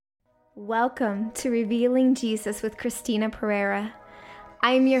Welcome to Revealing Jesus with Christina Pereira.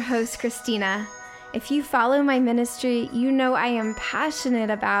 I'm your host, Christina. If you follow my ministry, you know I am passionate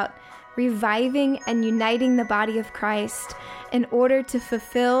about reviving and uniting the body of Christ in order to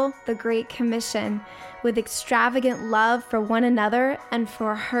fulfill the Great Commission with extravagant love for one another and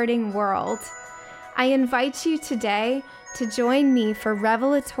for a hurting world. I invite you today to join me for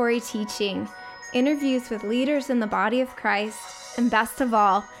revelatory teaching, interviews with leaders in the body of Christ, and best of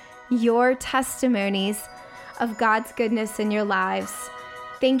all, your testimonies of God's goodness in your lives.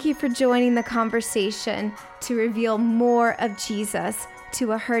 Thank you for joining the conversation to reveal more of Jesus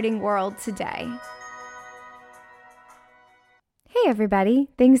to a hurting world today. Hey everybody,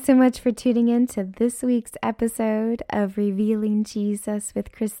 thanks so much for tuning in to this week's episode of Revealing Jesus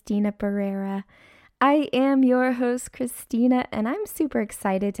with Christina Pereira. I am your host, Christina, and I'm super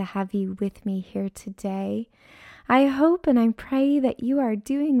excited to have you with me here today. I hope and I pray that you are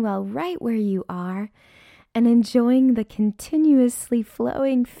doing well right where you are and enjoying the continuously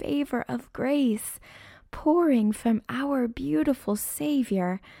flowing favor of grace pouring from our beautiful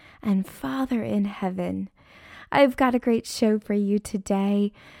Savior and Father in heaven. I've got a great show for you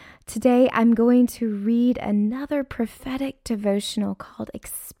today. Today I'm going to read another prophetic devotional called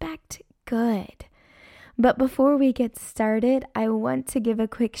Expect Good. But before we get started, I want to give a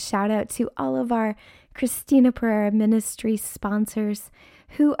quick shout out to all of our Christina Pereira Ministry sponsors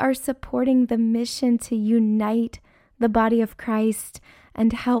who are supporting the mission to unite the body of Christ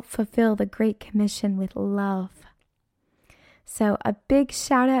and help fulfill the Great Commission with love. So a big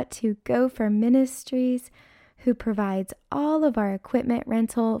shout out to Gopher Ministries, who provides all of our equipment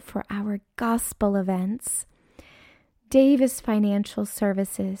rental for our gospel events. Davis Financial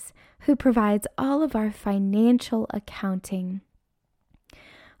Services, who provides all of our financial accounting.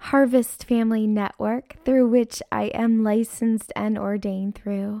 Harvest Family Network, through which I am licensed and ordained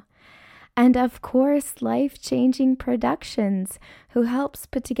through. And of course, Life Changing Productions, who helps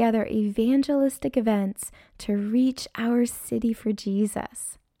put together evangelistic events to reach our city for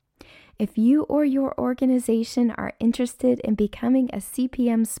Jesus. If you or your organization are interested in becoming a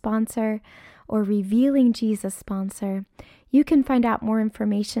CPM sponsor or Revealing Jesus sponsor, you can find out more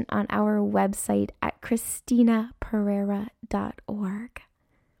information on our website at ChristinaPereira.org.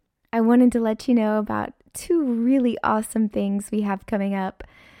 I wanted to let you know about two really awesome things we have coming up.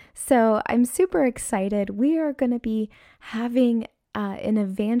 So I'm super excited. We are going to be having an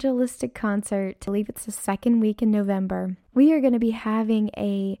evangelistic concert. I believe it's the second week in November. We are going to be having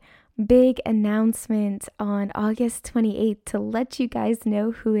a big announcement on August 28th to let you guys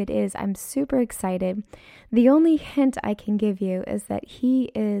know who it is. I'm super excited. The only hint I can give you is that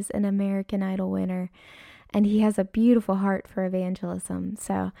he is an American Idol winner and he has a beautiful heart for evangelism.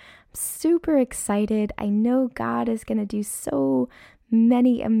 So I'm super excited. I know God is going to do so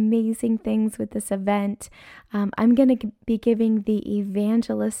many amazing things with this event. I'm going to be giving the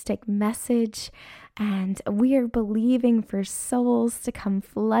evangelistic message, and we are believing for souls to come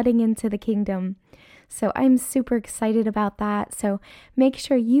flooding into the kingdom. So I'm super excited about that. So make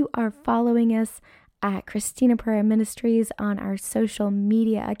sure you are following us at Christina Pereira Ministries on our social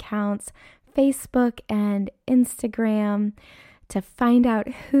media accounts, Facebook and Instagram, to find out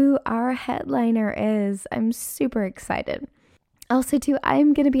who our headliner is. I'm super excited. Also, too,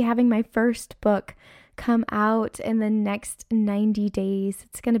 I'm going to be having my first book come out in the next 90 days.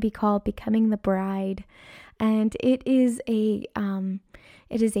 It's going to be called Becoming the Bride, and it is a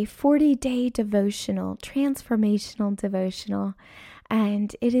 40-day devotional, transformational devotional,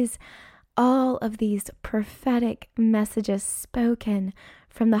 and it is all of these prophetic messages spoken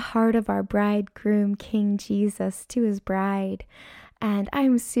from the heart of our bridegroom, King Jesus, to his bride. And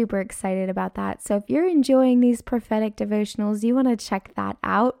I'm super excited about that. So if you're enjoying these prophetic devotionals, you want to check that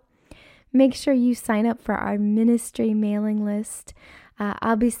out. Make sure you sign up for our ministry mailing list.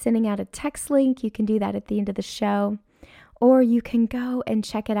 I'll be sending out a text link. You can do that at the end of the show. Or you can go and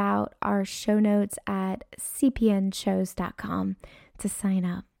check it out, our show notes at cpnshows.com to sign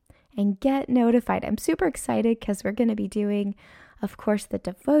up and get notified. I'm super excited because we're going to be doing, of course, the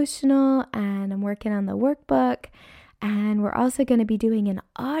devotional, and I'm working on the workbook. And we're also going to be doing an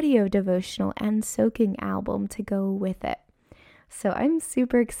audio devotional and soaking album to go with it. So I'm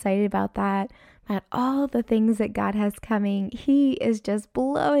super excited about that, about all the things that God has coming. He is just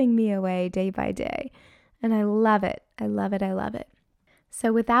blowing me away day by day. And I love it. I love it. I love it.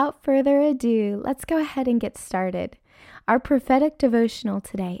 So without further ado, let's go ahead and get started. Our prophetic devotional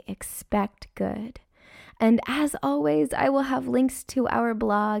today, Expect Good. And as always, I will have links to our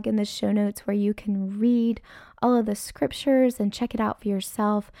blog in the show notes where you can read all of the scriptures and check it out for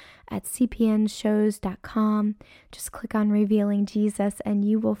yourself at cpnshows.com. Just click on Revealing Jesus and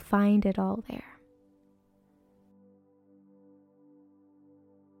you will find it all there.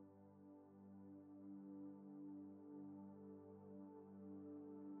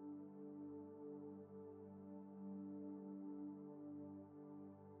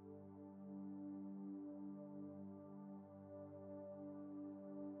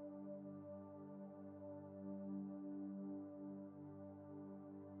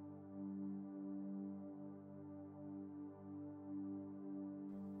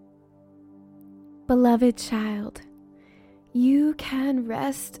 Beloved child, you can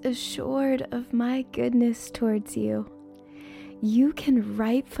rest assured of my goodness towards you. You can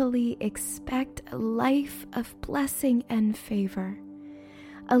rightfully expect a life of blessing and favor,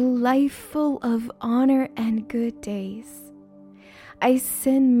 a life full of honor and good days. I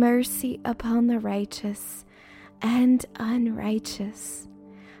send mercy upon the righteous and unrighteous.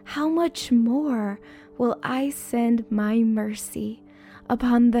 How much more will I send my mercy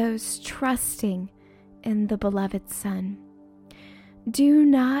upon those trusting in the beloved Son? Do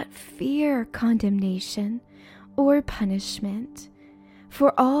not fear condemnation or punishment,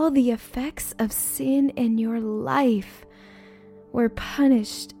 for all the effects of sin in your life were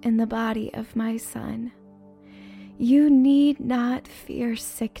punished in the body of my Son. You need not fear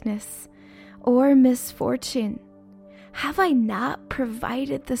sickness or misfortune. Have I not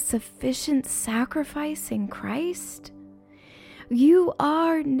provided the sufficient sacrifice in Christ? You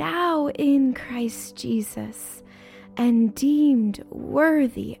are now in Christ Jesus and deemed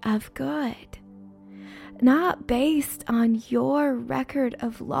worthy of good, not based on your record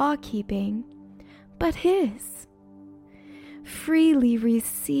of law keeping, but His. Freely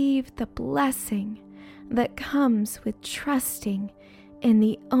receive the blessing that comes with trusting in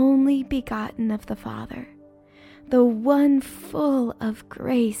the only begotten of the Father, the one full of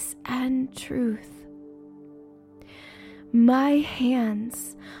grace and truth. My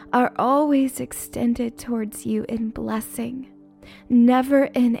hands are always extended towards you in blessing, never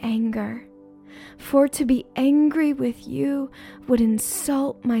in anger. For to be angry with you would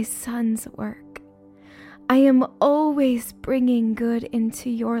insult my Son's work. I am always bringing good into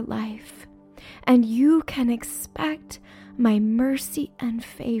your life, and you can expect my mercy and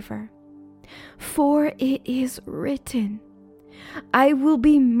favor. For it is written, I will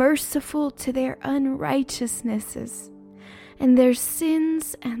be merciful to their unrighteousnesses, and their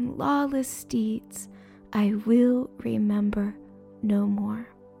sins and lawless deeds I will remember no more.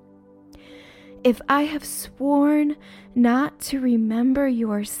 If I have sworn not to remember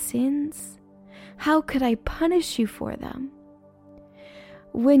your sins, how could I punish you for them?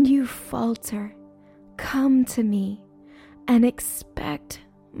 When you falter, come to me and expect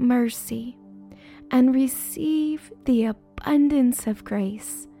mercy and receive the abundance of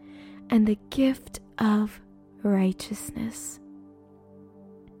grace and the gift of righteousness.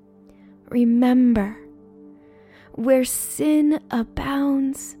 Remember, where sin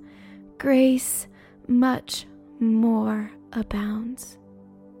abounds, grace much more abounds.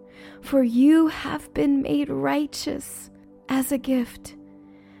 For you have been made righteous as a gift,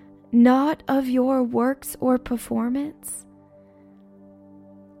 not of your works or performance.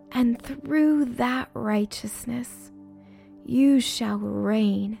 And through that righteousness, you shall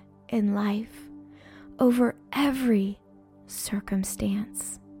reign in life over every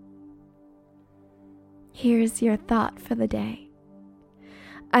circumstance. Here's your thought for the day.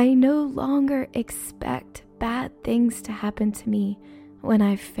 I no longer expect bad things to happen to me when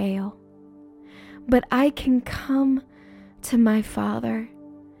I fail, but I can come to my Father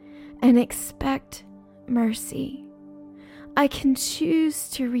and expect mercy. I can choose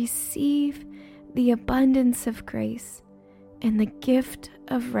to receive the abundance of grace and the gift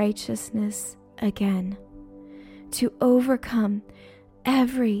of righteousness again, to overcome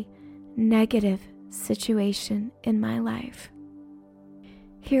every negative situation in my life.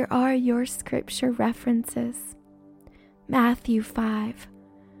 Here are your scripture references. Matthew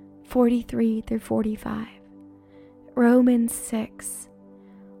 5:43 through 45, Romans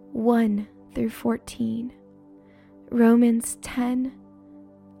 6:1 through 14, Romans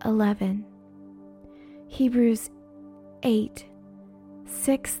 10:11, Hebrews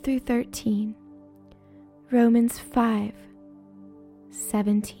 8:6 through 13, Romans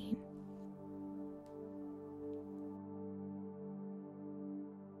 5:17.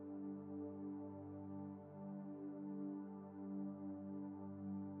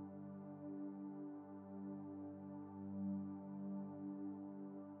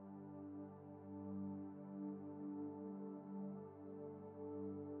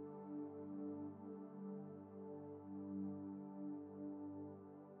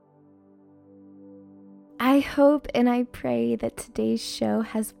 hope and I pray that today's show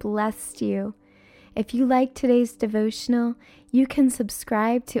has blessed you. If you like today's devotional, you can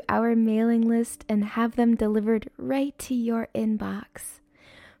subscribe to our mailing list and have them delivered right to your inbox.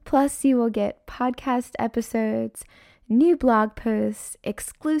 Plus, you will get podcast episodes, new blog posts,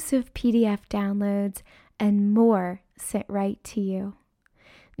 exclusive PDF downloads, and more sent right to you.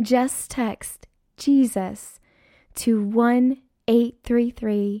 Just text Jesus to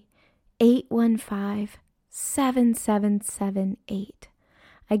 1-833-815-7778.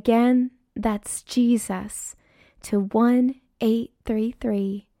 Again, that's Jesus to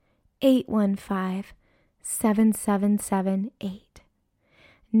 1-833-815-7778.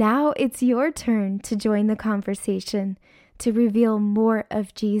 Now it's your turn to join the conversation to reveal more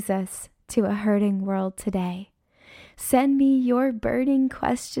of Jesus to a hurting world today. Send me your burning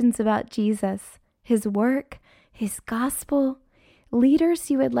questions about Jesus, his work, his gospel,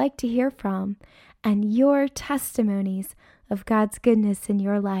 leaders you would like to hear from, and your testimonies of God's goodness in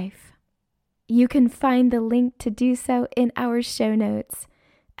your life. You can find the link to do so in our show notes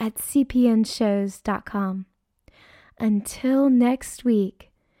at cpnshows.com. Until next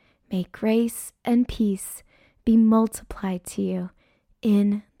week, may grace and peace be multiplied to you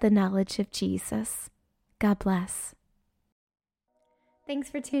in the knowledge of Jesus. God bless. Thanks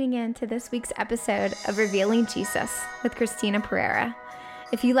for tuning in to this week's episode of Revealing Jesus with Christina Pereira.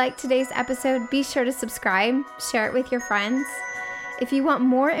 If you liked today's episode, be sure to subscribe, share it with your friends. If you want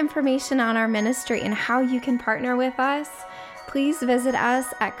more information on our ministry and how you can partner with us, please visit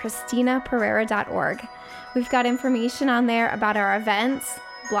us at ChristinaPereira.org. We've got information on there about our events,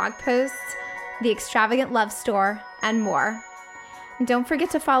 blog posts, the Extravagant Love Store, and more. And don't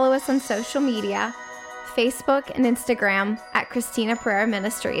forget to follow us on social media, Facebook and Instagram at Christina Pereira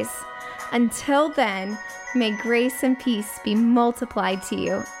Ministries. Until then, may grace and peace be multiplied to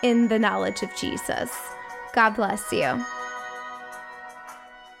you in the knowledge of Jesus. God bless you.